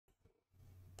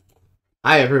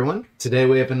Hi everyone. Today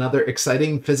we have another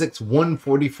exciting Physics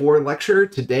 144 lecture.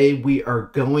 Today we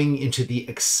are going into the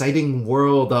exciting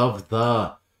world of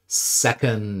the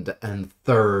second and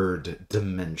third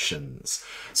dimensions.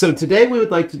 So today we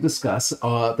would like to discuss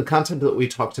the concept that we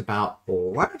talked about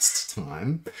last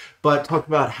time, but talk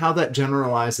about how that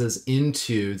generalizes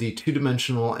into the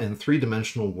two-dimensional and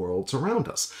three-dimensional worlds around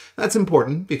us. That's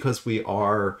important because we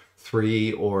are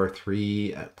three or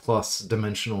three plus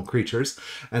dimensional creatures.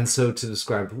 And so to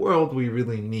describe the world, we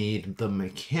really need the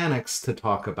mechanics to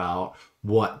talk about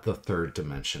what the third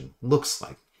dimension looks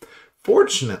like.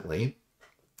 Fortunately,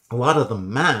 a lot of the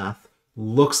math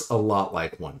looks a lot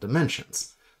like one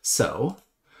dimensions. So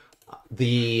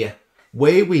the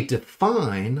way we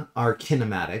define our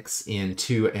kinematics in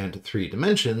 2 and 3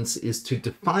 dimensions is to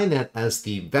define it as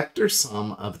the vector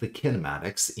sum of the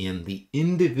kinematics in the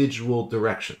individual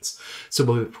directions.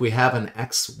 So if we have an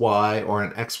xy or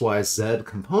an xyz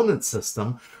component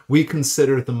system, we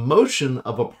consider the motion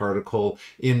of a particle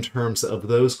in terms of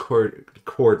those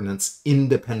coordinates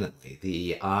independently.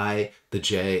 The I, the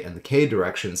j, and the k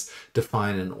directions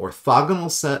define an orthogonal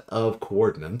set of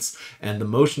coordinates, and the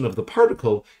motion of the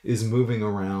particle is moving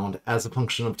around as a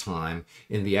function of time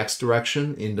in the x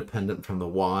direction, independent from the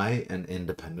y, and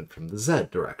independent from the z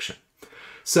direction.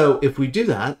 So if we do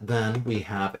that, then we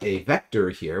have a vector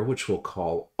here, which we'll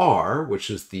call r, which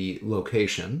is the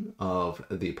location of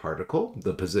the particle,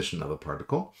 the position of the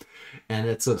particle, and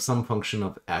it's of some function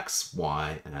of x,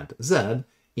 y, and z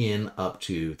in up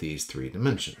to these three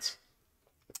dimensions.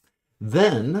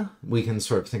 Then we can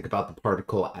sort of think about the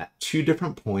particle at two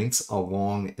different points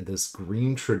along this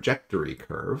green trajectory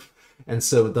curve. And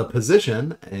so the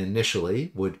position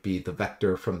initially would be the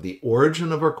vector from the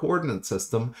origin of our coordinate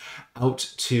system out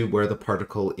to where the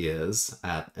particle is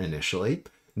at initially,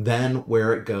 then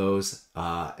where it goes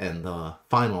and the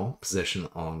final position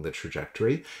along the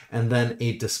trajectory. And then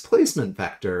a displacement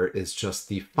vector is just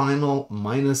the final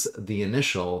minus the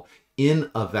initial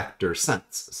in a vector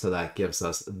sense. So that gives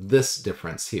us this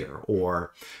difference here,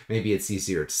 or maybe it's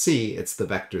easier to see, it's the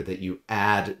vector that you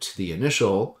add to the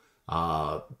initial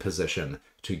position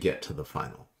to get to the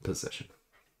final position.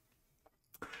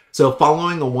 So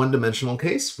following a one-dimensional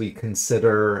case, we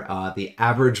consider the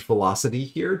average velocity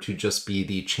here to just be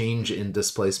the change in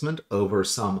displacement over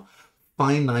some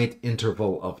finite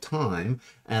interval of time,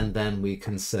 and then we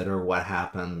consider what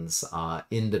happens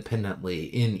independently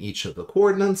in each of the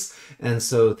coordinates. And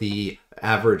so the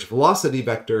average velocity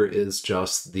vector is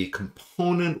just the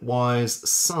component-wise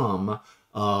sum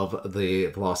of the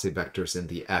velocity vectors in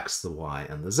the x, the y,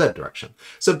 and the z direction.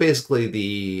 So basically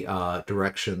the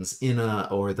directions in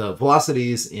or the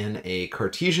velocities in a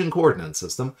Cartesian coordinate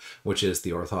system, which is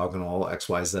the orthogonal x,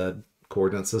 y, z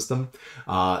coordinate system,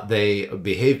 they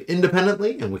behave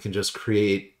independently, and we can just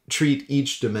treat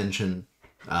each dimension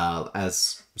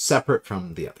as separate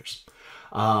from the others.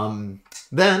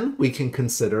 Then we can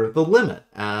consider the limit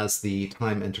as the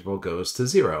time interval goes to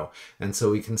 0. And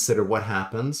so we consider what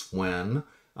happens when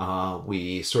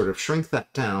we sort of shrink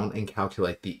that down and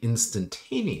calculate the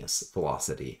instantaneous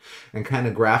velocity. And kind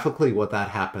of graphically what that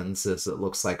happens is it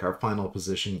looks like our final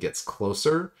position gets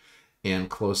closer and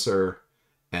closer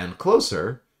and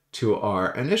closer to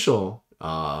our initial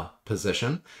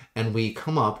position, and we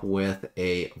come up with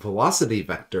a velocity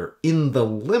vector in the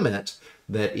limit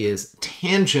that is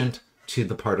tangent to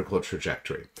the particle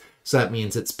trajectory. So that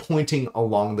means it's pointing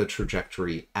along the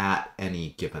trajectory at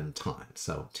any given time.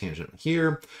 So tangent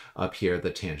here, up here,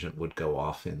 the tangent would go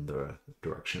off in the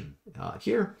direction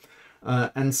here.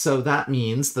 And so that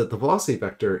means that the velocity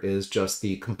vector is just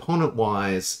the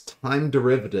component-wise time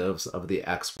derivatives of the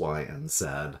x, y, and z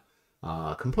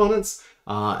components,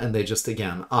 and they just,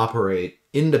 again, operate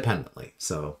independently.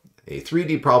 So a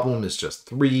 3D problem is just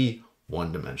three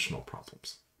one-dimensional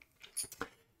problems.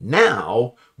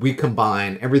 Now we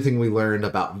combine everything we learned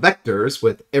about vectors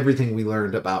with everything we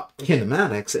learned about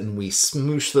kinematics, and we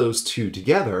smoosh those two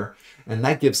together, and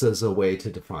that gives us a way to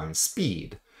define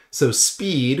speed. So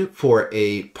speed for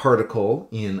a particle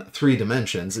in 3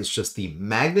 dimensions is just the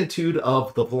magnitude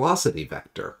of the velocity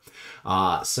vector.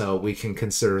 So we can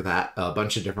consider that a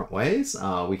bunch of different ways.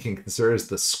 We can consider it as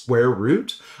the square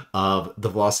root of the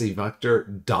velocity vector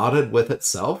dotted with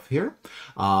itself here.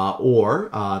 Or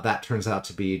that turns out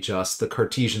to be just the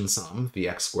Cartesian sum,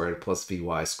 vx squared plus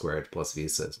vy squared plus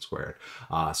vz squared,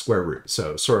 square root.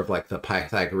 So sort of like the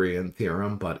Pythagorean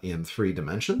theorem, but in 3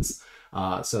 dimensions.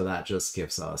 So that just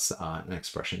gives us an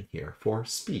expression here for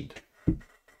speed.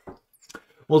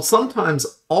 We'll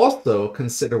sometimes also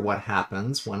consider what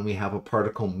happens when we have a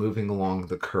particle moving along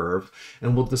the curve,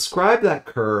 and we'll describe that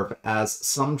curve as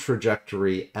some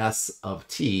trajectory s of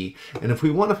t. And if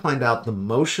we want to find out the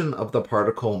motion of the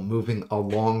particle moving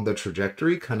along the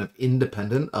trajectory, kind of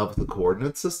independent of the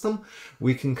coordinate system,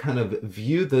 we can kind of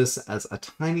view this as a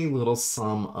tiny little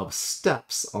sum of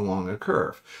steps along a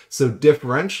curve. So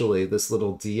differentially, this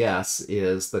little ds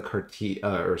is the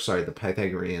the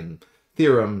Pythagorean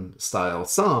theorem style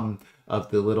sum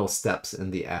of the little steps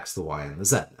in the x, the y, and the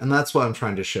z. And that's what I'm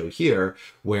trying to show here,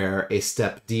 where a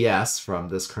step ds from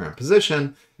this current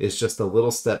position is just a little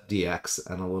step dx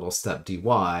and a little step dy.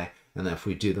 And if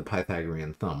we do the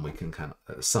Pythagorean sum, we can kind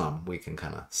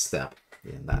of step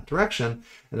in that direction.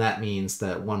 And that means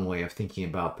that one way of thinking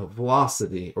about the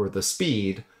velocity or the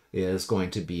speed is going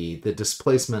to be the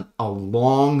displacement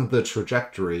along the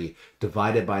trajectory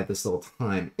divided by this little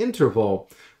time interval,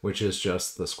 which is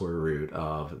just the square root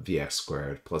of vx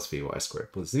squared plus vy squared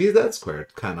plus vz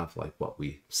squared, kind of like what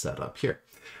we set up here.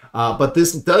 But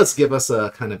this does give us a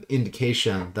kind of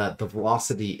indication that the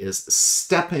velocity is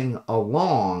stepping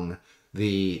along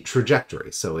the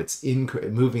trajectory. So it's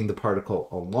moving the particle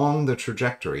along the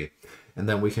trajectory, and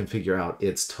then we can figure out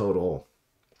its total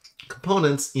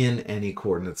components in any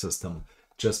coordinate system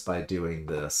just by doing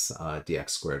this dx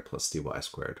squared plus dy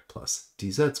squared plus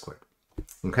dz squared.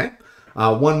 Okay,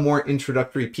 one more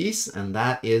introductory piece, and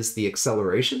that is the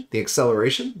acceleration. The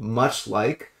acceleration, much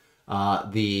like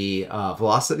the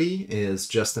velocity, is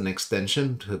just an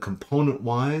extension to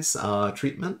component-wise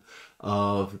treatment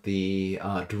of the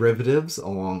derivatives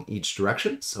along each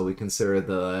direction. So we consider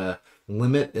the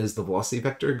limit as the velocity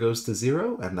vector goes to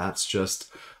 0, and that's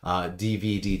just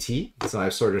dv dt. So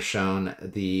I've sort of shown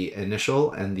the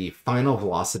initial and the final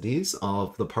velocities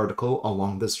of the particle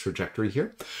along this trajectory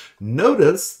here.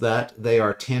 Notice that they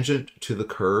are tangent to the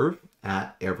curve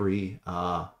at every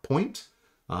point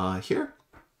here.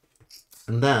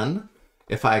 And then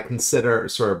if I consider,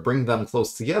 sort of bring them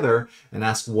close together and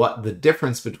ask what the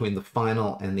difference between the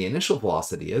final and the initial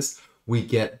velocity is, we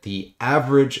get the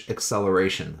average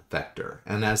acceleration vector.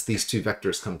 And as these two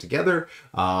vectors come together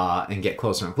and get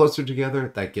closer and closer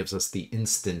together, that gives us the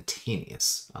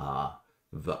instantaneous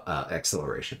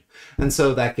acceleration. And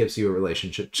so that gives you a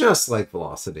relationship just like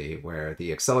velocity, where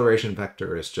the acceleration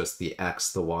vector is just the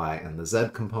x, the y, and the z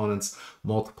components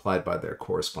multiplied by their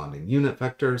corresponding unit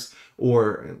vectors,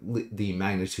 or the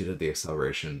magnitude of the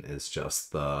acceleration is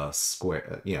just the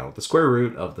square, the square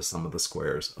root of the sum of the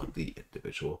squares of the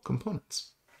individual components.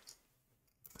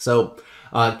 So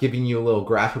giving you a little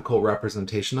graphical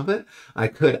representation of it, I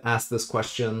could ask this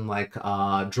question like,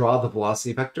 draw the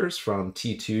velocity vectors from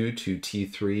t2 to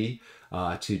t3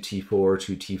 to t4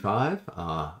 to t5,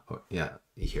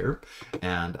 here.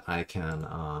 And I can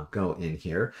go in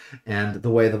here. And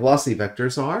the way the velocity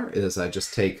vectors are is I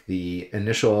just take the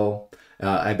initial,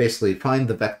 I basically find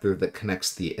the vector that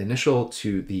connects the initial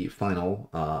to the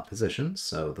final position.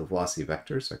 So the velocity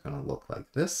vectors are going to look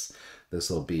like this. This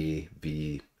will be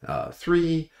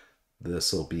v3,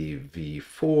 this will be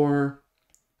v4,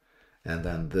 and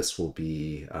then this will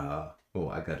be, I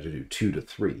got to do 2 to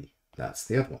 3. That's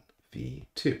the other one,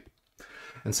 v2.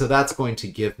 And so that's going to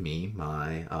give me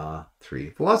my 3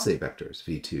 velocity vectors,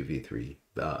 v2, v3,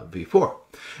 v4.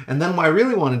 And then what I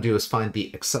really want to do is find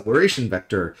the acceleration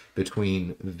vector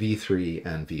between v3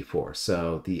 and v4.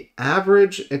 So the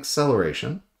average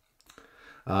acceleration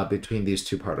between these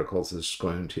two particles is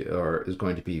going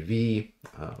to be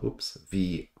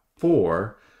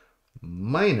v4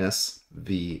 minus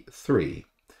v3.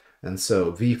 And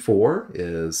so v4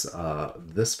 is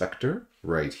this vector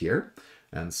right here.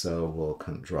 And so we'll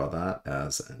kind of draw that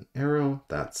as an arrow.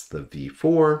 That's the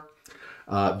v4.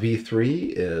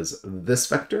 v3 is this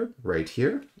vector right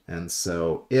here. And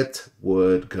so it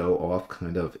would go off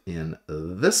kind of in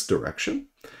this direction.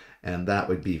 And that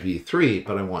would be v3,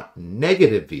 but I want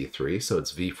negative v3, so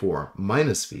it's v4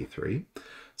 minus v3.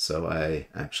 So I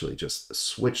actually just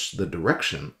switch the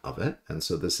direction of it. And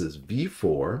so this is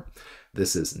v4,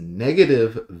 this is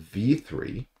negative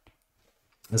v3.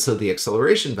 And so the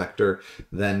acceleration vector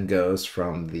then goes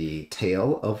from the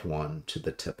tail of one to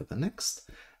the tip of the next.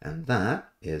 And that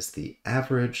is the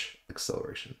average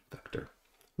acceleration vector,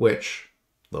 which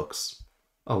looks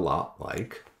a lot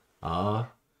like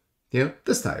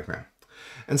this diagram.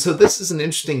 And so this is an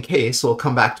interesting case. We'll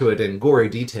come back to it in gory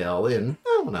detail in,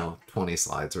 20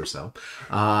 slides or so.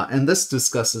 And this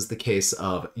discusses the case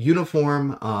of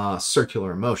uniform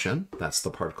circular motion. That's the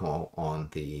particle on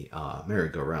the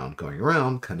merry-go-round going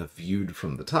around, kind of viewed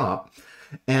from the top.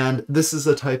 And this is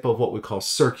a type of what we call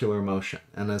circular motion.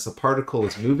 And as a particle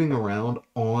is moving around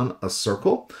on a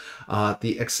circle,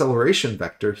 the acceleration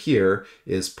vector here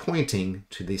is pointing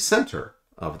to the center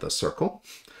of the circle.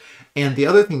 And the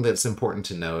other thing that's important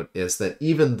to note is that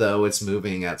even though it's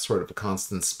moving at sort of a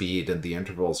constant speed and the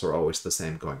intervals are always the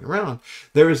same going around,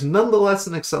 there is nonetheless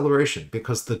an acceleration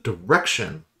because the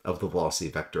direction of the velocity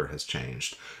vector has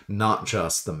changed, not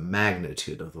just the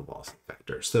magnitude of the velocity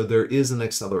vector. So there is an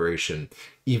acceleration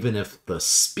even if the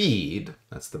speed,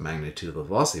 that's the magnitude of the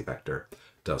velocity vector,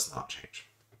 does not change.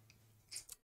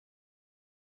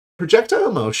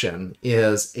 Projectile motion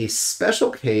is a special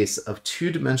case of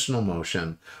two-dimensional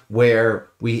motion where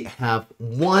we have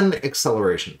one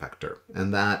acceleration vector,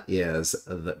 and that is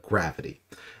the gravity.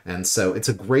 And so it's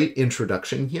a great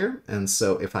introduction here. And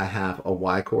so if I have a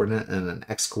y-coordinate and an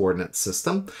x-coordinate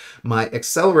system, my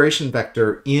acceleration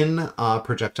vector in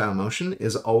projectile motion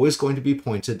is always going to be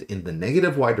pointed in the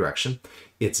negative y direction.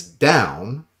 It's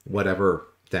down, whatever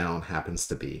down happens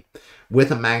to be, with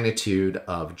a magnitude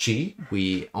of g.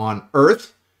 On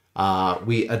Earth,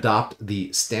 we adopt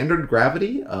the standard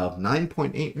gravity of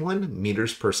 9.81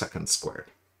 meters per second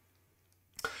squared.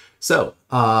 So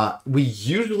we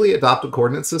usually adopt a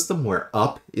coordinate system where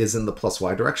up is in the plus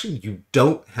y direction. You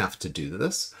don't have to do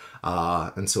this.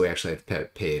 And so we actually have to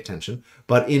pay attention.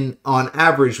 But on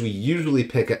average, we usually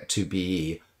pick it to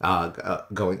be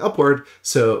going upward,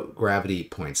 so gravity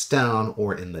points down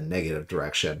or in the negative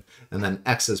direction, and then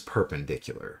x is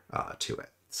perpendicular to it.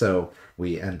 So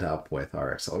we end up with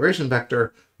our acceleration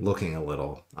vector looking a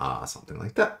little something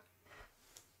like that.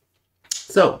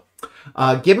 So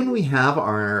given we have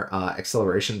our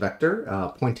acceleration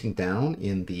vector pointing down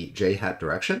in the j-hat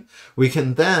direction, we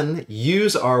can then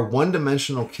use our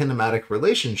one-dimensional kinematic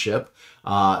relationship.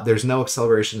 There's no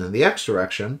acceleration in the x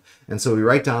direction, and so we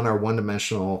write down our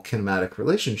one-dimensional kinematic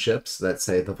relationships that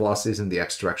say the velocities in the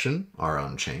x direction are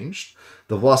unchanged.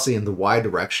 The velocity in the y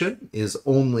direction is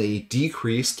only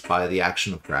decreased by the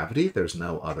action of gravity. There's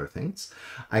no other things.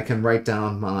 I can write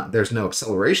down there's no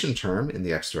acceleration term in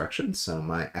the x direction, so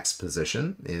my x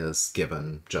position is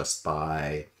given just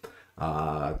by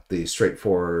the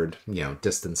straightforward,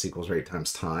 distance equals rate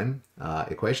times time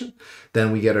equation.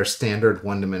 Then we get our standard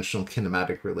one-dimensional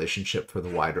kinematic relationship for the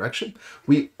y direction.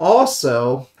 We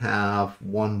also have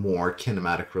one more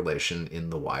kinematic relation in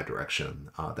the y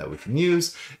direction that we can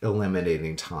use,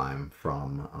 eliminating time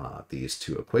from these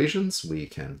two equations we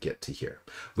can get to here.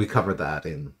 We covered that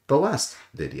in the last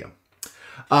video.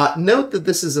 Note that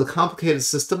this is a complicated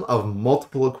system of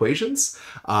multiple equations.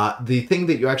 The thing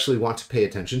that you actually want to pay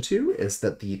attention to is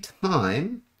that the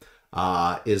time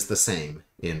is the same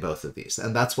in both of these,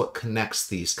 and that's what connects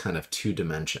these kind of two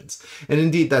dimensions. And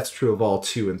indeed, that's true of all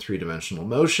two and three-dimensional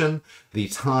motion. The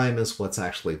time is what's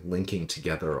actually linking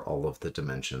together all of the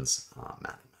dimensions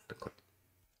mathematically.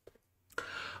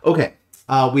 Okay.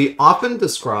 We often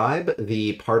describe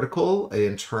the particle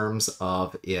in terms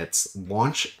of its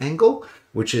launch angle,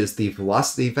 which is the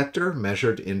velocity vector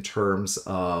measured in terms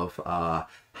of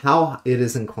how it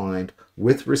is inclined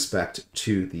with respect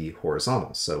to the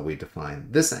horizontal. So we define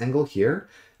this angle here.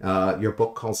 Your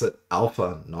book calls it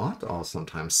alpha naught. I'll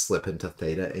sometimes slip into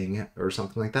theta or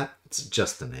something like that. It's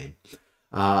just a name.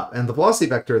 And the velocity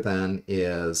vector then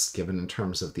is given in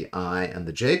terms of the I and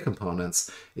the j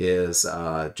components is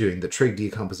doing the trig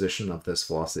decomposition of this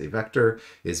velocity vector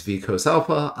is v cos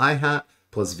alpha I hat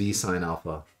plus v sine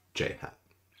alpha j hat.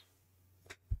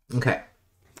 Okay,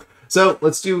 so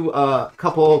let's do a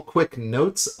couple quick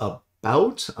notes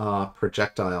about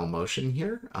projectile motion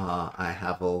here. I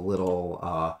have a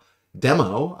little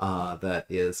demo that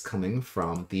is coming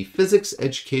from the physics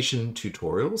education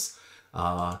tutorials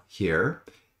here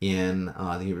in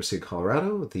the University of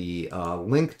Colorado. The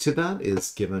link to that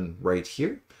is given right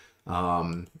here.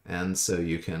 And so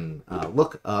you can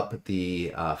look up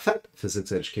the PhET,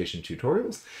 Physics Education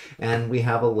Tutorials, and we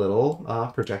have a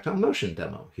little projectile motion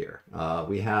demo here.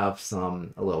 We have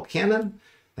a little cannon.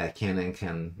 That cannon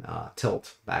can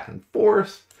tilt back and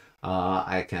forth.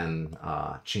 I can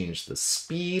change the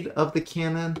speed of the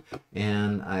cannon,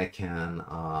 and I can,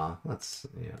 let's,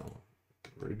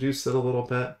 reduce it a little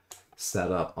bit,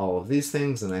 set up all of these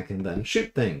things, and I can then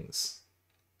shoot things.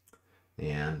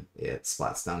 And it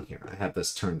splats down here. I have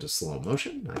this turned to slow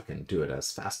motion. I can do it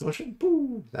as fast motion.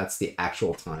 Boom. That's the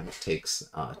actual time it takes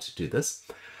to do this.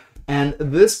 And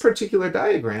this particular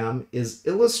diagram is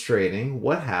illustrating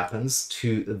what happens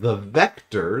to the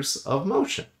vectors of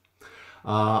motion.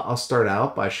 I'll start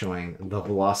out by showing the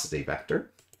velocity vector.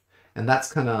 And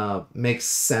that's kind of makes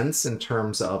sense in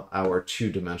terms of our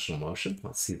two-dimensional motion.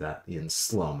 Let's see that in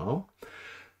slow-mo.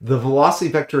 the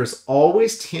velocity vector is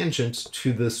always tangent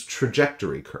to this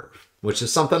trajectory curve, which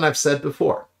is something I've said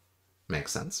before.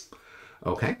 Makes sense.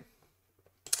 Okay.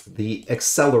 The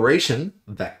acceleration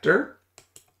vector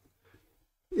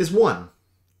is 1.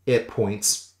 It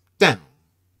points down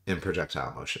in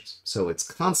projectile motions. So it's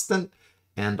constant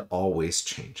and always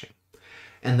changing.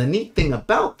 And the neat thing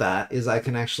about that is I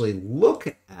can actually look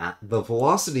at the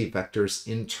velocity vectors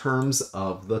in terms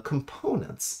of the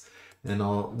components. And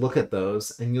I'll look at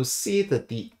those, and you'll see that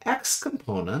the x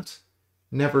component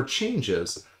never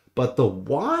changes, but the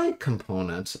y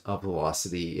component of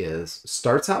velocity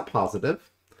starts out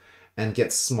positive and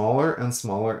gets smaller and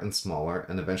smaller and smaller,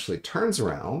 and eventually turns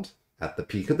around at the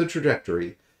peak of the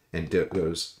trajectory and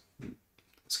goes,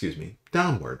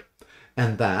 downward.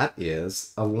 And that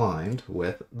is aligned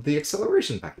with the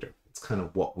acceleration vector. It's kind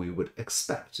of what we would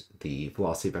expect. The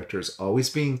velocity vector is always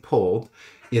being pulled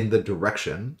in the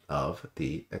direction of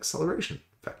the acceleration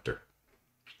vector.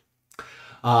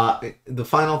 The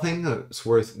final thing that's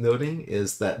worth noting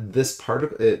is that this part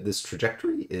of this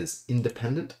trajectory is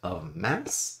independent of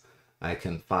mass. I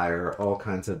can fire all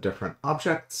kinds of different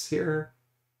objects here,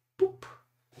 boop,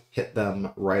 hit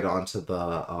them right onto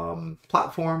the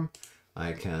platform.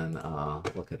 I can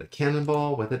look at a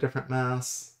cannonball with a different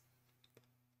mass.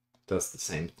 Does the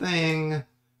same thing.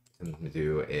 And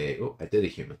do I did a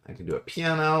human. I can do a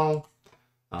piano.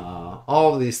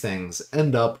 All of these things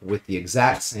end up with the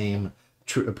exact same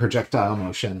projectile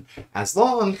motion, as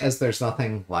long as there's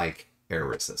nothing like air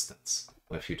resistance.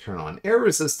 If you turn on air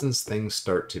resistance, things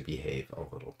start to behave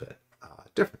a little bit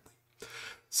differently.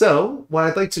 So what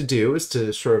I'd like to do is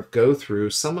to sort of go through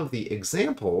some of the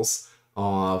examples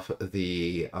of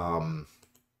the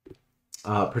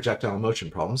projectile motion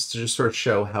problems to just sort of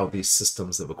show how these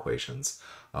systems of equations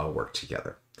work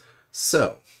together.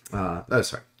 So,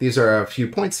 these are a few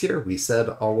points here. We said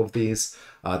all of these.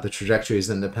 The trajectory is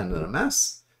independent of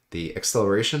mass. The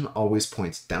acceleration always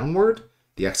points downward.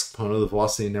 The x component of the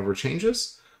velocity never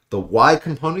changes. The y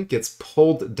component gets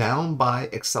pulled down by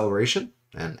acceleration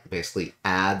and basically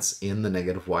adds in the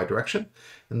negative y direction.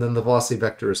 And then the velocity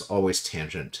vector is always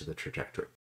tangent to the trajectory.